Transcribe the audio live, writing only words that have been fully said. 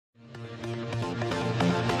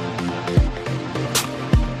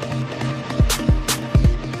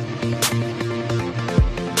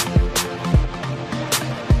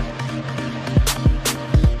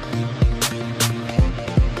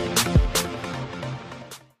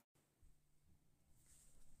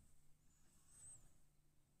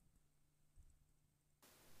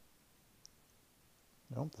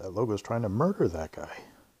Nope, that logo's trying to murder that guy.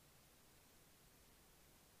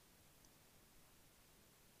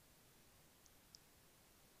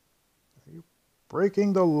 Are you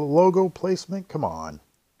breaking the logo placement? Come on.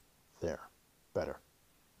 There. Better.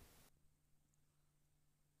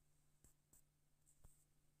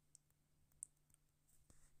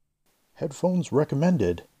 Headphones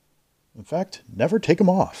recommended. In fact, never take them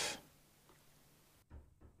off.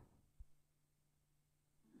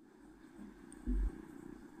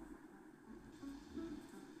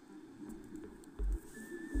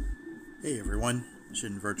 Hey everyone,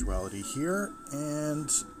 ShinVirtuality here, and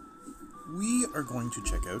we are going to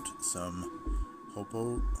check out some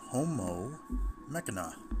Homo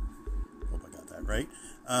Machina. Hope I got that right.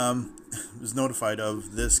 Was notified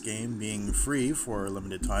of this game being free for a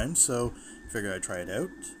limited time, so figured I'd try it out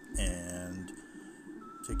and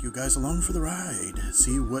take you guys along for the ride.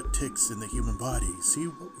 See what ticks in the human body. See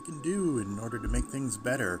what we can do in order to make things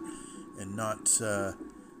better and not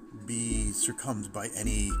be succumbed by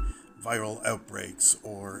any viral outbreaks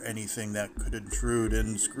or anything that could intrude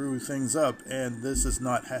and screw things up. And this is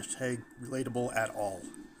not hashtag relatable at all.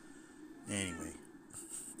 Anyway.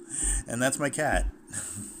 And that's my cat.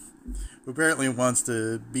 Who apparently wants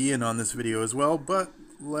to be in on this video as well, but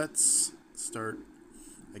let's start.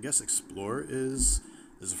 I guess explore is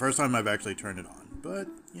the first time I've actually turned it on, but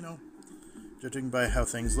you know, judging by how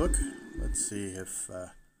things look, let's see if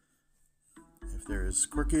they're as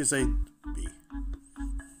quirky as they be.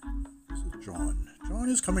 This is John. John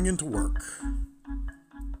is coming into work.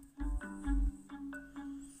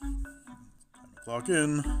 Time to clock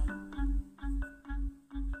in.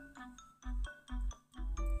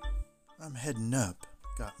 I'm heading up.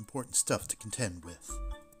 Got important stuff to contend with.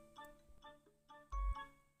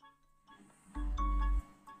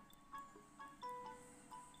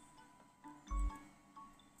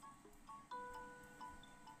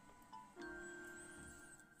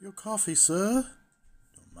 Your coffee, sir?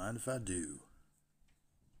 Don't mind if I do.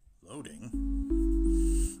 Loading?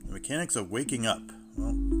 The mechanics of waking up.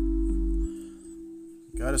 Well,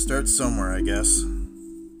 gotta start somewhere, I guess.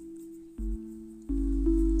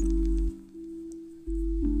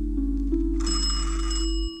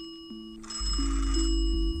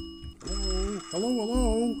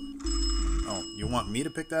 Hello? Oh, you want me to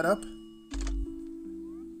pick that up?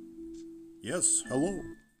 Yes, hello.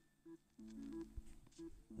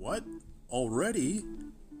 What? Already?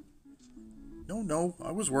 No,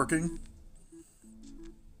 I was working.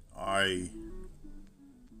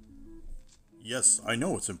 Yes, I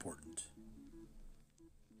know it's important.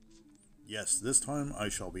 Yes, this time I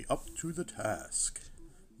shall be up to the task.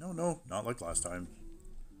 No, not like last time.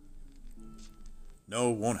 No,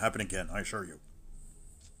 won't happen again, I assure you.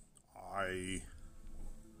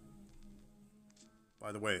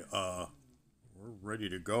 By the way, we're ready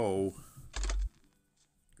to go.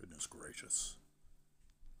 Goodness gracious.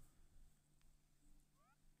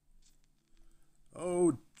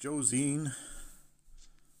 Oh, Josine.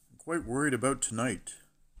 I'm quite worried about tonight.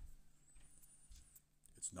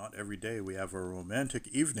 It's not every day we have a romantic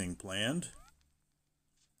evening planned.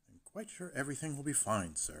 I'm quite sure everything will be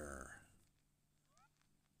fine, sir.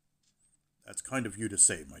 That's kind of you to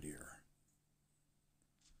say, my dear.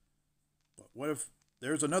 But what if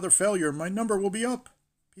there's another failure? My number will be up.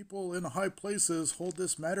 People in high places hold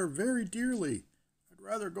this matter very dearly. I'd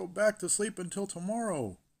rather go back to sleep until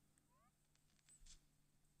tomorrow.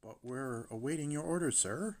 But we're awaiting your orders,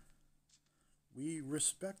 sir. We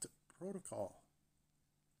respect protocol.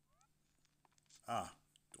 Do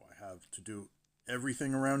I have to do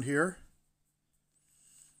everything around here?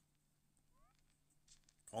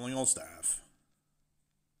 Calling all staff.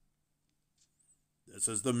 This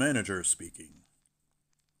is the manager speaking.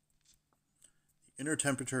 The inner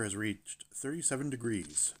temperature has reached 37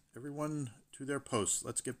 degrees. Everyone to their posts.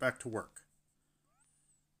 Let's get back to work.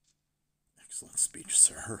 Excellent speech,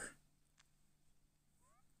 sir.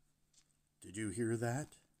 Did you hear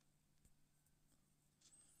that?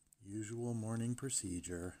 Usual morning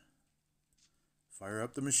procedure. Fire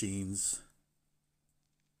up the machines.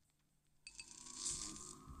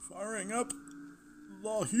 Firing up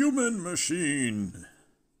the human machine.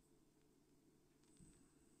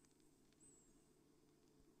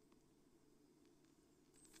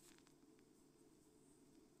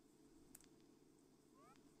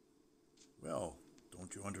 Well,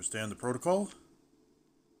 don't you understand the protocol?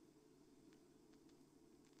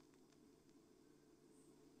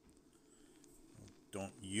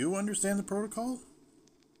 Don't you understand the protocol?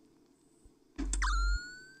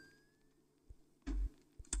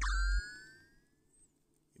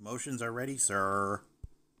 Emotions are ready, sir.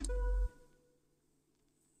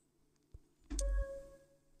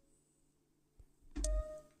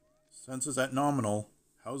 Senses at nominal.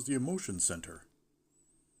 How's the emotion center?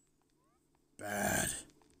 Bad.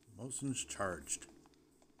 Emotions charged.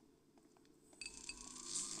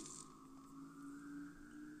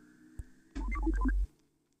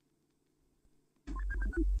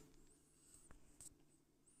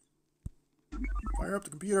 Fire up the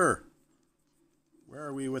computer. Where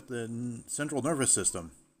are we with the central nervous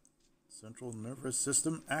system? Central nervous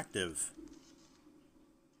system active.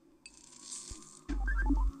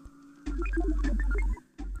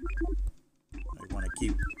 I want to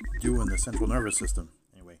keep doing the central nervous system.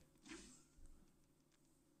 Anyway.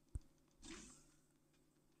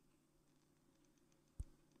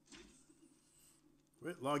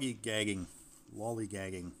 Quit lollygagging.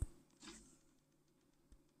 Lollygagging.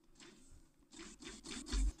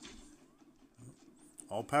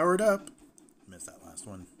 All powered up. Missed that last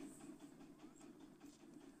one.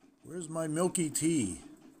 Where's my milky tea?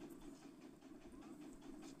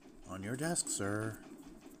 On your desk, sir.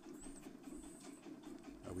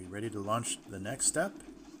 Are we ready to launch the next step?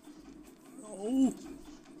 Oh,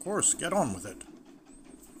 of course, get on with it.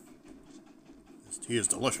 This tea is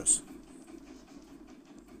delicious.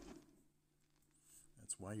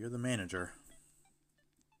 That's why you're the manager.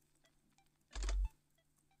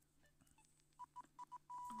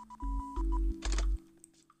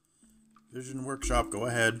 Vision workshop, go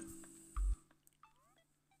ahead.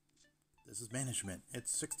 This is management.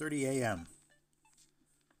 It's 6:30 a.m.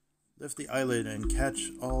 Lift the eyelid and catch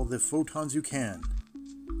all the photons you can.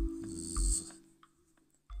 Zzz.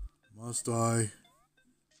 Must I?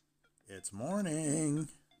 It's morning.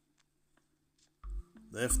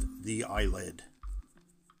 Lift the eyelid,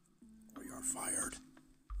 or you're fired.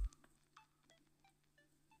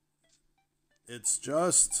 It's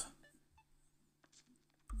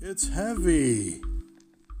heavy.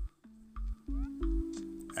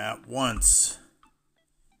 At once.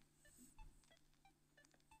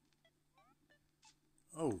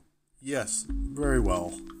 Oh, yes, very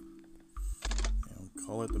well. I'll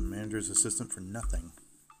call it the manager's assistant for nothing.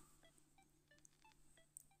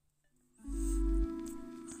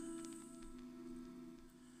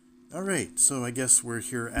 Alright, so I guess we're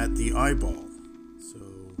here at the eyeball. So...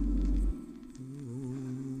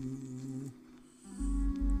 I'm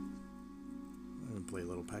going to play a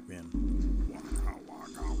little Pac-Man. Waka,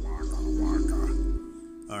 waka, waka, waka.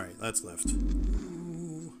 Alright, let's lift.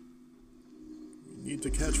 We need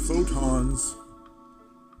to catch photons.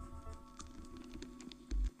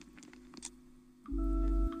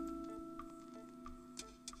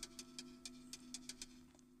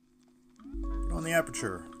 Put on the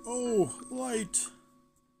aperture. Oh, light.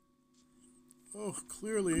 Oh,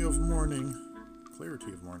 clearly of morning.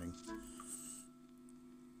 Clarity of morning.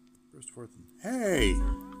 Burst forth. Hey!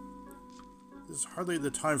 This is hardly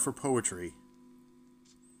the time for poetry.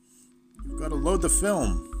 You've got to load the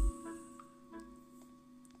film.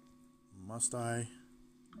 Must I?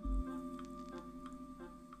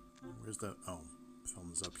 Where's the... Oh,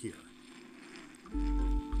 film is up here.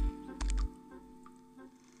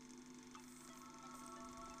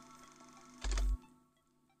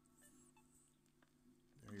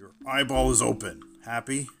 There, your eyeball is open.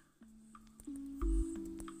 Happy?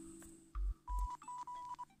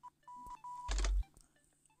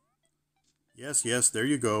 Yes, yes, there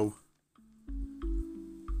you go.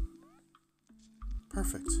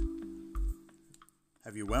 Perfect.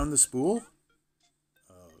 Have you wound the spool?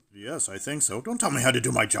 Yes, I think so. Don't tell me how to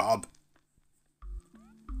do my job.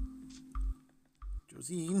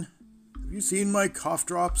 Josine, have you seen my cough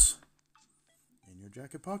drops? In your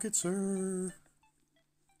jacket pocket, sir.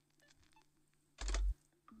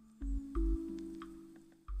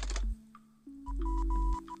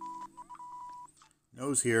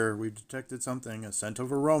 Nose here. We've detected something. A scent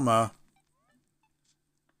of aroma.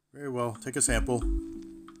 Very well. Take a sample.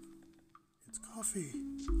 It's coffee.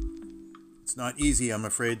 It's not easy, I'm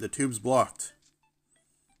afraid. The tube's blocked.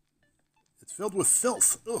 It's filled with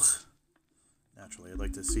filth. Ugh. Naturally, I'd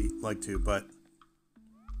like to, but...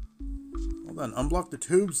 Hold on. Unblock the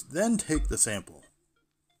tubes, then take the sample.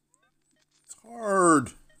 It's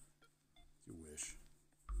hard. You wish.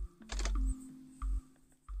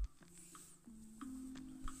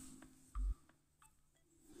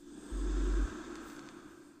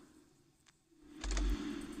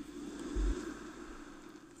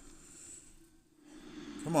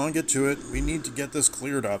 Come on, get to it. We need to get this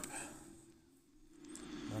cleared up.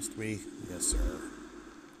 Must we? Yes, sir.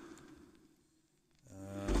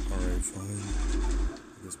 Alright, fine.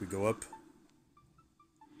 I guess we go up.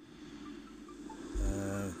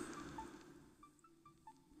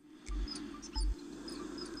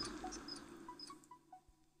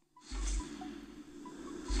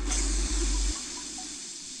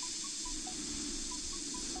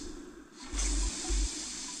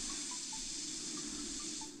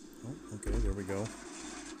 there we go.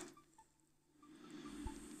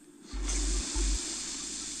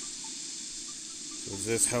 So is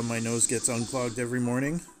this how my nose gets unclogged every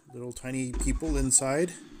morning? Little tiny people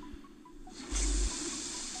inside?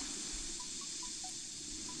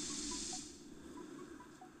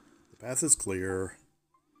 The path is clear.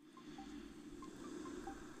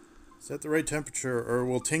 Set the right temperature or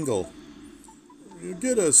we'll tingle. You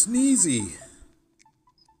get a sneezy.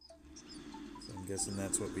 So I'm guessing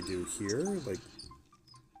that's what we do here. Like,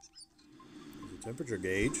 there's a temperature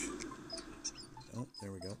gauge. Oh,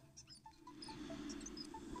 there we go.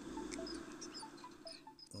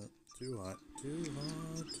 Oh, too hot. Too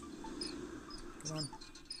hot. Come on.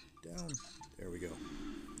 Down. There we go.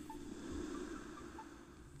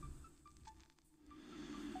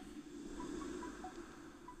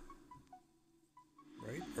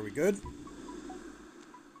 Right? Are we good?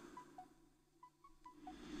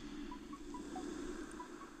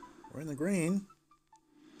 We're in the green.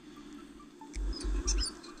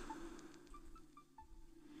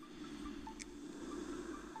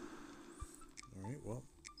 All right, well.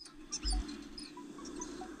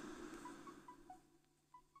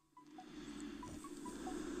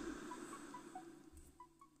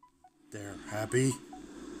 There, happy?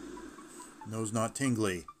 Nose not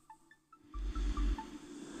tingly.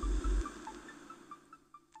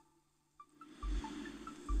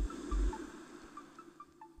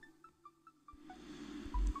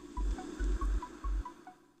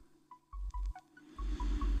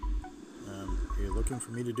 Are you looking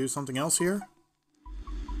for me to do something else here?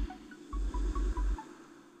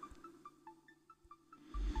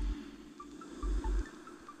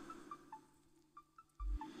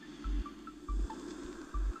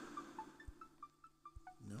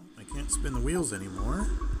 No, I can't spin the wheels anymore.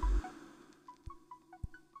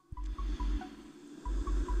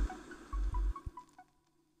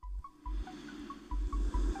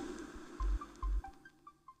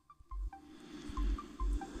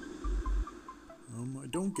 I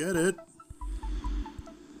don't get it.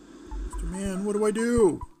 Mr. Man, what do I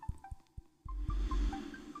do?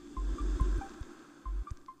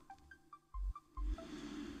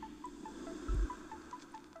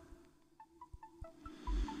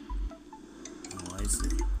 Oh, I see.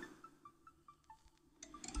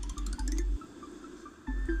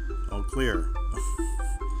 Oh, clear.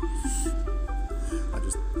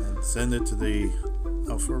 I'd send it to the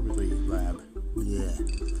ShinVirtuality lab. Yeah.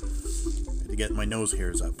 To get my nose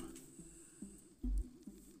hairs up.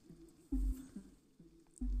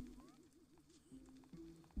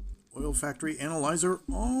 Oil factory analyzer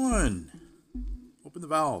on. Open the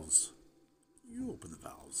valves. You open the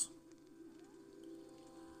valves.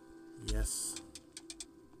 Yes.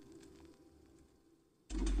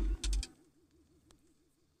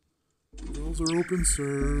 The valves are open,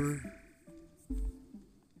 sir.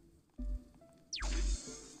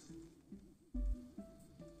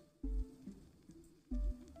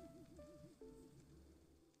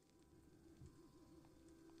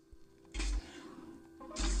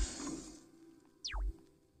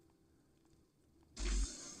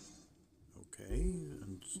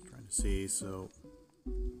 I'm just trying to see, so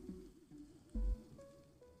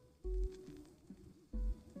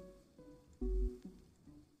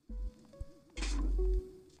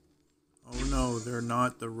oh no, they're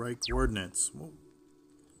not the right coordinates. Well,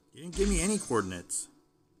 you didn't give me any coordinates.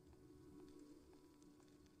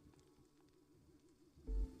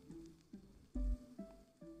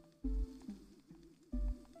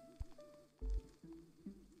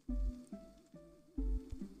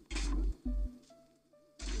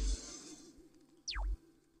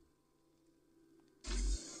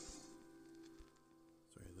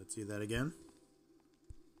 Let's see that again.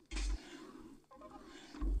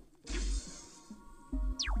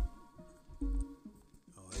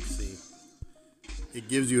 Oh, I see. It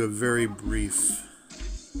gives you a very brief.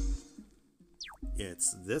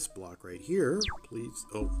 It's this block right here. Please.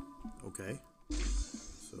 Oh, okay.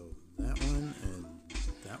 So that one and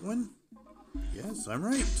that one. Yes, I'm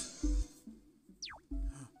right.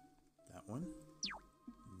 That one.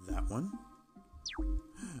 That one.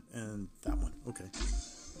 And that one. Okay.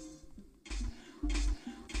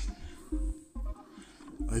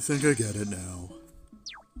 I think I get it now.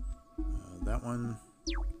 That one,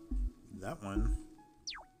 that one,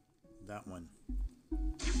 that one.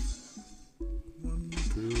 1,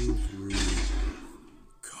 2, 3.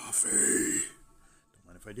 Coffee. Don't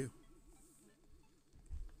mind if I do.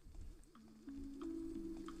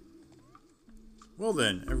 Well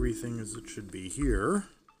then, everything as it should be here.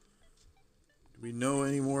 Do we know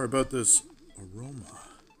any more about this aroma?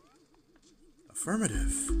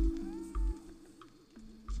 Affirmative.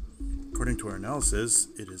 According to our analysis,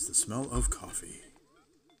 it is the smell of coffee.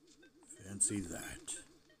 Fancy that.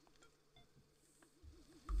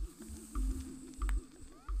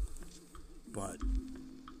 But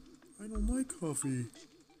I don't like coffee.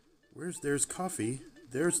 There's coffee,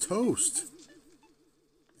 there's toast.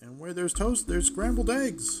 And where there's toast, there's scrambled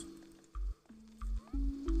eggs.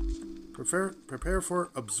 Prepare for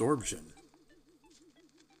absorption.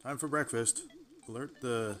 Time for breakfast. Alert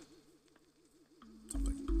the...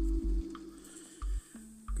 something.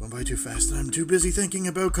 Going by too fast and I'm too busy thinking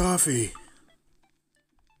about coffee.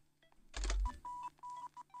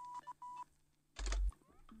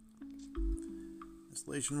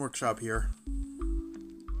 Installation workshop here.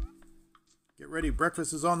 Get ready,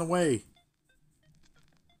 breakfast is on the way.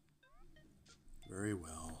 Very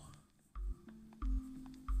well.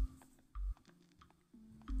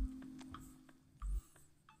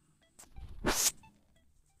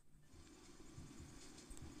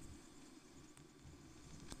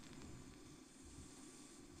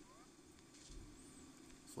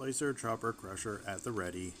 Slicer, chopper, crusher at the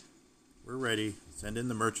ready. We're ready. Send in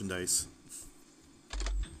the merchandise.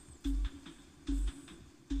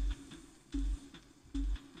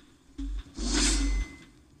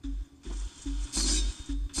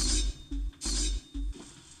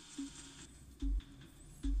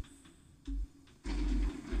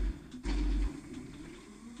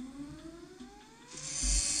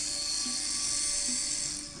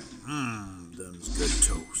 Them's good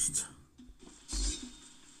toast.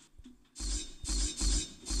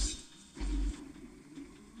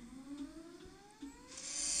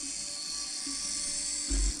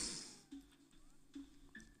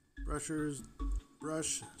 Brushers,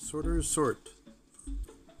 brush, sorters, sort.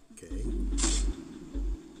 Okay.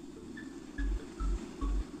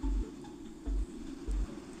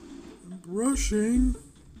 I'm brushing.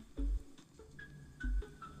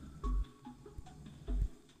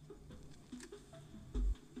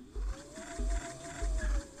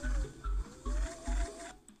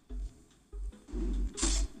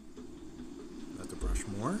 Have to brush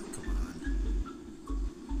more? Come on.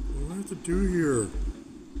 What do I have to do here?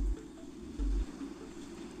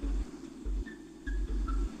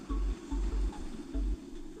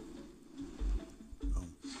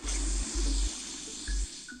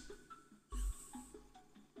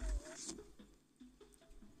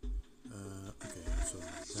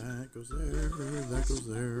 That goes there, that goes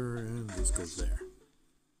there, and this goes there.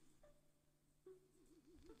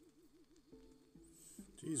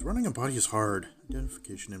 Geez, running a body is hard.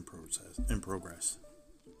 Identification in progress.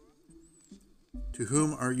 To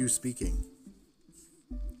whom are you speaking?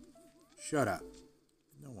 Shut up.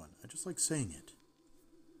 No one. I just like saying it.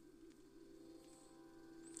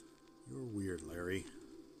 You're weird, Larry.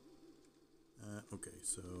 Okay,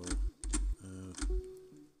 so...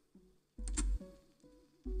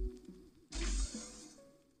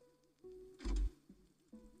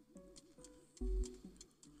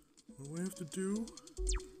 what do I have to do?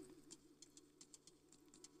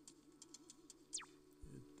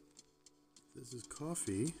 This is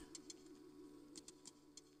coffee.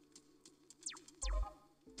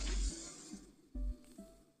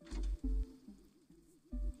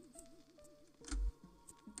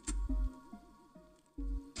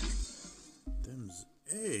 Them's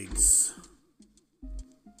eggs.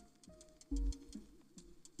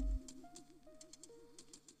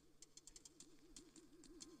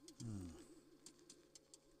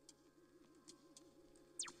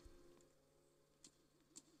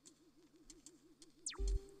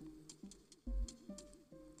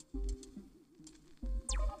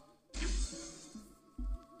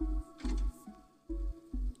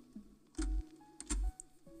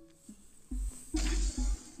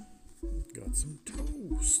 Got some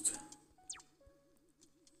toast.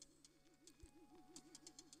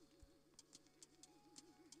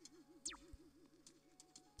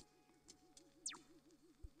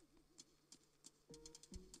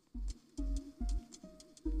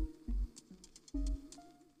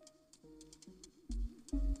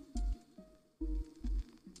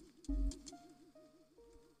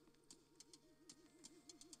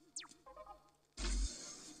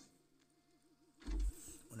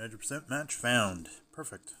 100% match found.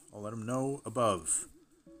 Perfect. I'll let him know above.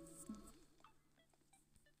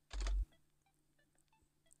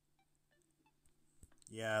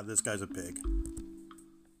 Yeah, this guy's a pig.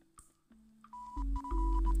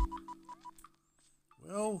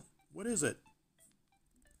 Well, what is it?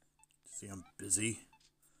 See, I'm busy.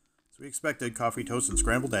 As we expected, coffee, toast, and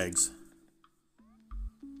scrambled eggs.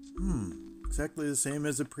 Exactly the same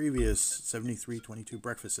as the previous 7322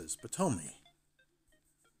 breakfasts. But tell me,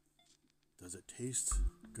 does it taste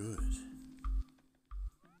good?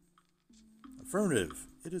 Affirmative.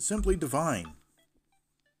 It is simply divine.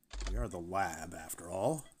 We are the lab, after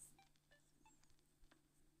all.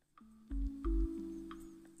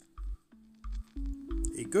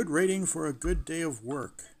 A good rating for a good day of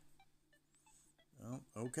work. Well,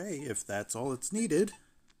 okay, if that's all it's needed.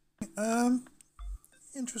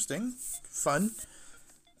 Interesting. Fun.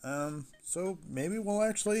 So maybe we'll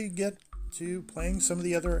actually get to playing some of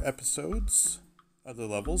the other episodes, other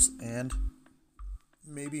levels, and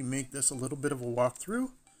maybe make this a little bit of a walkthrough.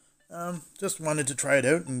 Just wanted to try it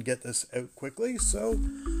out and get this out quickly, so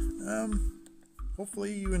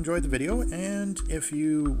hopefully you enjoyed the video, and if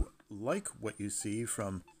you like what you see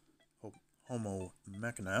from Homo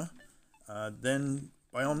Machina, then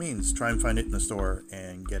by all means try and find it in the store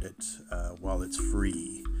and get it while it's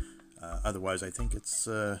free. Otherwise, I think it's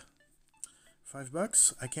 $5.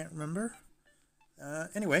 I can't remember.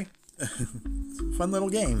 Anyway, it's a fun little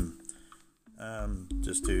game.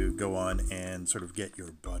 Just to go on and sort of get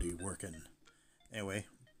your body working. Anyway,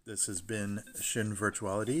 this has been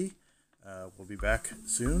ShinVirtuality. We'll be back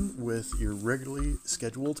soon with your regularly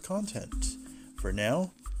scheduled content. For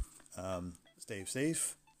now, stay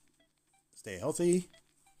safe, stay healthy,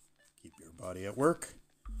 keep your body at work,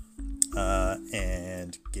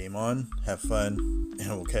 and game on, have fun, and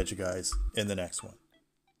we'll catch you guys in the next one.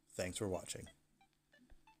 Thanks for watching.